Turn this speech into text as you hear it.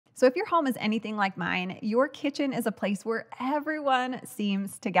So if your home is anything like mine, your kitchen is a place where everyone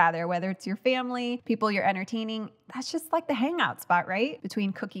seems to gather, whether it's your family, people you're entertaining. That's just like the hangout spot, right?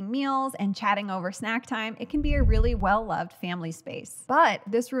 Between cooking meals and chatting over snack time, it can be a really well-loved family space. But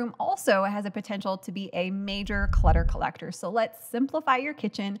this room also has a potential to be a major clutter collector. So let's simplify your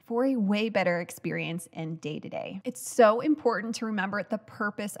kitchen for a way better experience in day-to-day. It's so important to remember the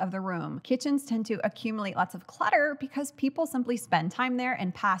purpose of the room. Kitchens tend to accumulate lots of clutter because people simply spend time there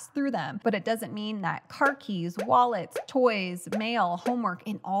and pass through them. But it doesn't mean that car keys, wallets, toys, mail, homework,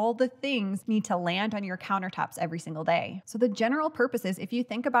 and all the things need to land on your countertops every single day. So the general purposes, if you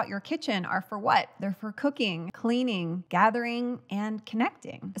think about your kitchen, are for what? They're for cooking, cleaning, gathering, and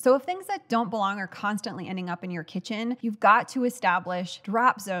connecting. So if things that don't belong are constantly ending up in your kitchen, you've got to establish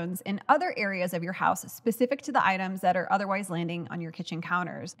drop zones in other areas of your house specific to the items that are otherwise landing on your kitchen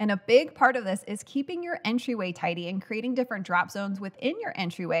counters. And a big part of this is keeping your entryway tidy and creating different drop zones within your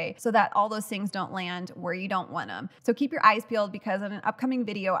entryway so that all those things don't land where you don't want them. So keep your eyes peeled because in an upcoming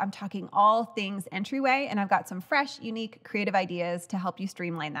video, I'm talking all things entryway, and I've got some fresh, unique, creative ideas to help you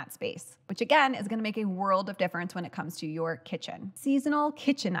streamline that space, which again is going to make a world of difference when it comes to your kitchen. Seasonal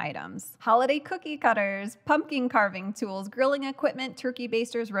kitchen items, holiday cookie cutters, pumpkin carving tools, grilling equipment, turkey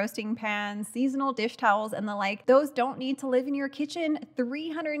basters, roasting pans, seasonal dish towels, and the like. Those don't need to live in your kitchen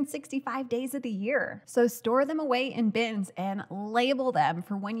 365 days of the year. So store them away in bins and label them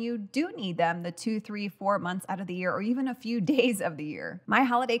for when you do need them the 2, 3, 4 months out of the year, or even a few days of the year. My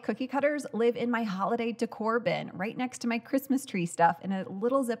holiday cookie cutters live in my holiday decor bin right next to my Christmas tree stuff in a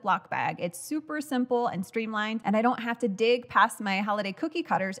little Ziploc bag. It's super simple and streamlined, and I don't have to dig past my holiday cookie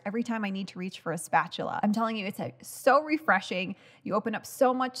cutters every time I need to reach for a spatula. I'm telling you, it's so refreshing. You open up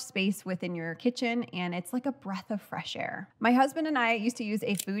so much space within your kitchen, and it's like a breath of fresh air. My husband and I used to use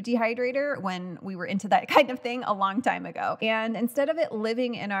a food dehydrator when we were into that kind of thing a long time ago. And instead of it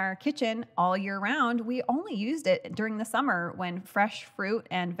living in our kitchen all year round, we only used it during the summer when fresh fruit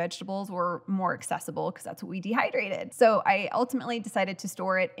and vegetables were more accessible because that's what we dehydrated. So I ultimately decided to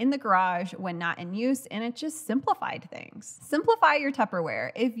store it in the garage when not in use, and it just simplified things. Simplify your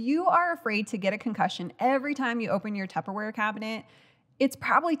Tupperware. If you are afraid to get a concussion every time you open your Tupperware cabinet, it's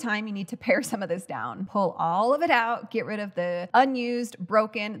probably time you need to pare some of this down. Pull all of it out, get rid of the unused,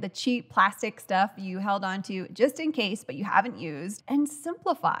 broken, the cheap plastic stuff you held onto just in case, but you haven't used, and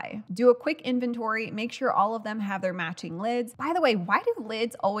simplify. Do a quick inventory, make sure all of them have their matching lids. By the way, why do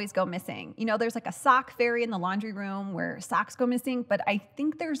lids always go missing? You know, there's like a sock fairy in the laundry room where socks go missing, but I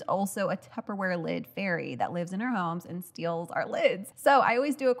think there's also a Tupperware lid fairy that lives in our homes and steals our lids. So I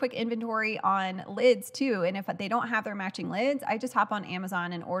always do a quick inventory on lids too, and if they don't have their matching lids, I just hop on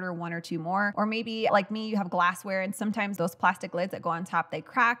Amazon and order 1 or 2 more. Or maybe like me, you have glassware, and sometimes those plastic lids that go on top, they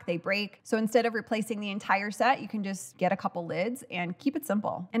crack, they break. So instead of replacing the entire set, you can just get a couple lids and keep it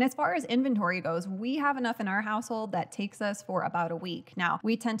simple. And as far as inventory goes, we have enough in our household that takes us for about a week. Now,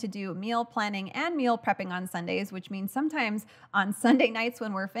 we tend to do meal planning and meal prepping on Sundays, which means sometimes on Sunday nights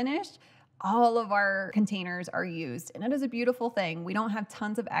when we're finished, all of our containers are used, and it is a beautiful thing. We don't have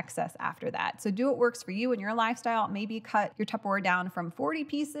tons of excess after that. So do what works for you and your lifestyle. Maybe cut your Tupperware down from 40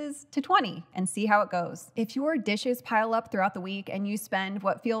 pieces to 20 and see how it goes. If your dishes pile up throughout the week and you spend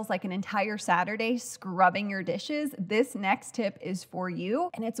what feels like an entire Saturday scrubbing your dishes, this next tip is for you.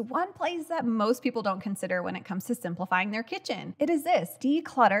 And it's one place that most people don't consider when it comes to simplifying their kitchen. It is this: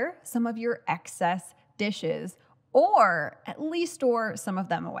 declutter some of your excess dishes, or at least store some of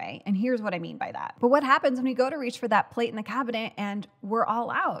them away. And here's what I mean by that. But what happens when we go to reach for that plate in the cabinet and we're all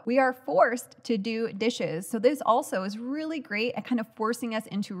out? We are forced to do dishes. So this also is really great at kind of forcing us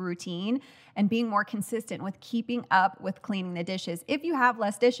into routine and being more consistent with keeping up with cleaning the dishes. If you have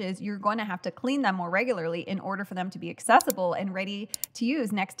less dishes, you're going to have to clean them more regularly in order for them to be accessible and ready to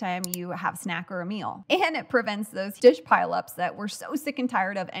use next time you have a snack or a meal. And it prevents those dish pileups that we're so sick and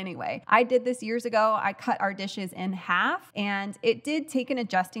tired of anyway. I did this years ago. I cut our dishes in half, and it did take an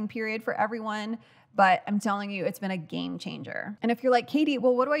adjusting period for everyone, but I'm telling you, it's been a game changer. And if you're like, Katie,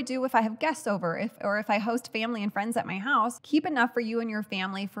 well, what do I do if I have guests over, or if I host family and friends at my house? Keep enough for you and your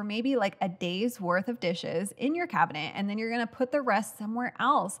family for maybe like a day's worth of dishes in your cabinet, and then you're gonna put the rest somewhere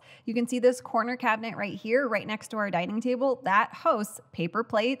else. You can see this corner cabinet right here, right next to our dining table, that hosts paper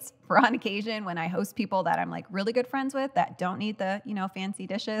plates for on occasion when I host people that I'm like really good friends with that don't need the, fancy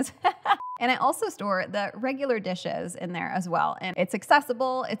dishes. And I also store the regular dishes in there as well. And it's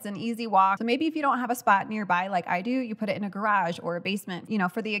accessible, it's an easy walk. So maybe if you don't have a spot nearby like I do, you put it in a garage or a basement,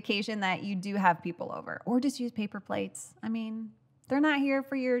 for the occasion that you do have people over. Or just use paper plates. I mean, they're not here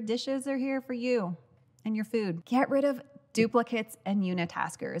for your dishes, they're here for you and your food. Get rid of duplicates and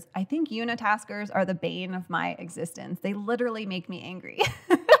unitaskers. I think unitaskers are the bane of my existence. They literally make me angry.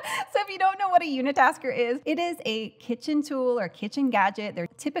 what a unitasker is? It is a kitchen tool or kitchen gadget. They're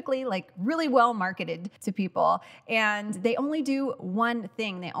typically like really well marketed to people, and they only do one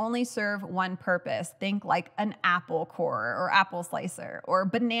thing. They only serve one purpose. Think like an apple corer or apple slicer or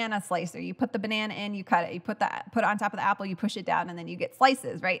banana slicer. You put the banana in, you cut it, you put it on top of the apple, you push it down, and then you get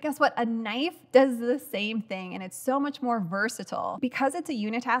slices, right? Guess what? A knife does the same thing, and it's so much more versatile. Because it's a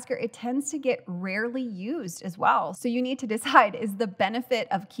unitasker, it tends to get rarely used as well. So you need to decide, is the benefit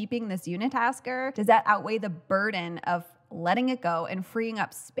of keeping this unitasker, does that outweigh the burden of letting it go and freeing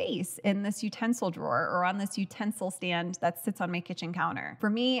up space in this utensil drawer or on this utensil stand that sits on my kitchen counter? For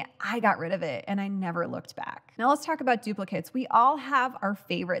me, I got rid of it and I never looked back. Now let's talk about duplicates. We all have our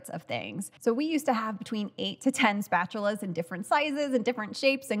favorites of things. So we used to have between 8 to 10 spatulas in different sizes and different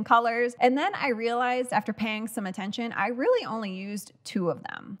shapes and colors. And then I realized after paying some attention, I really only used 2 of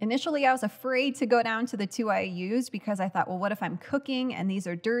them. Initially, I was afraid to go down to the 2 I used because I thought, well, what if I'm cooking and these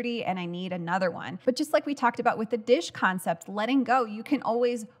are dirty and I need another one? But just like we talked about with the dish concept, letting go, you can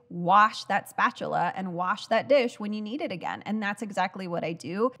always wash that spatula and wash that dish when you need it again. And that's exactly what I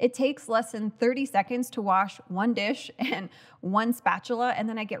do. It takes less than 30 seconds to wash one dish and one spatula, and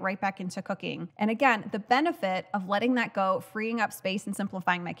then I get right back into cooking. And again, the benefit of letting that go, freeing up space and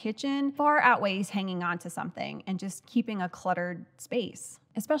simplifying my kitchen far outweighs hanging on to something and just keeping a cluttered space.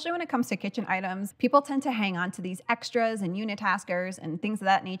 Especially when it comes to kitchen items, people tend to hang on to these extras and unitaskers and things of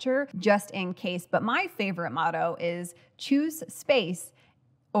that nature just in case. But my favorite motto is choose space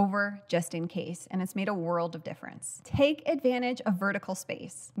over just in case, and it's made a world of difference. Take advantage of vertical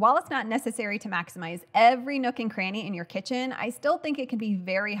space. While it's not necessary to maximize every nook and cranny in your kitchen, I still think it can be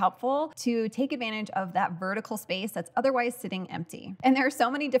very helpful to take advantage of that vertical space that's otherwise sitting empty. And there are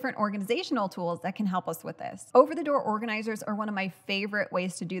so many different organizational tools that can help us with this. Over-the-door organizers are one of my favorite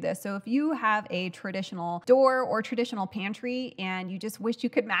ways to do this. So if you have a traditional door or traditional pantry and you just wish you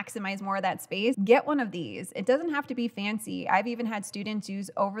could maximize more of that space, get one of these. It doesn't have to be fancy. I've even had students use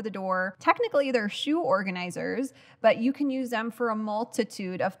over the door. Technically, they're shoe organizers, but you can use them for a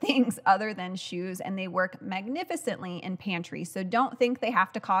multitude of things other than shoes, and they work magnificently in pantries. So don't think they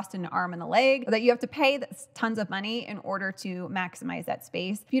have to cost an arm and a leg, or that you have to pay tons of money in order to maximize that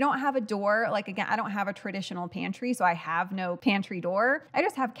space. If you don't have a door, like again, I don't have a traditional pantry, so I have no pantry door. I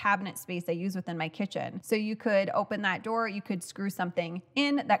just have cabinet space I use within my kitchen. So you could open that door, you could screw something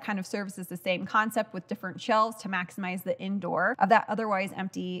in that kind of services the same concept with different shelves to maximize the indoor of that otherwise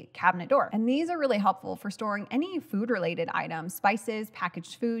empty cabinet door. And these are really helpful for storing any food-related items, spices,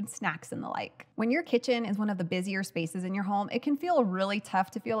 packaged food, snacks, and the like. When your kitchen is one of the busier spaces in your home, it can feel really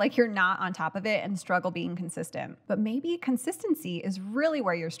tough to feel like you're not on top of it and struggle being consistent. But maybe consistency is really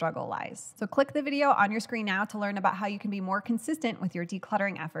where your struggle lies. So click the video on your screen now to learn about how you can be more consistent with your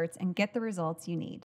decluttering efforts and get the results you need.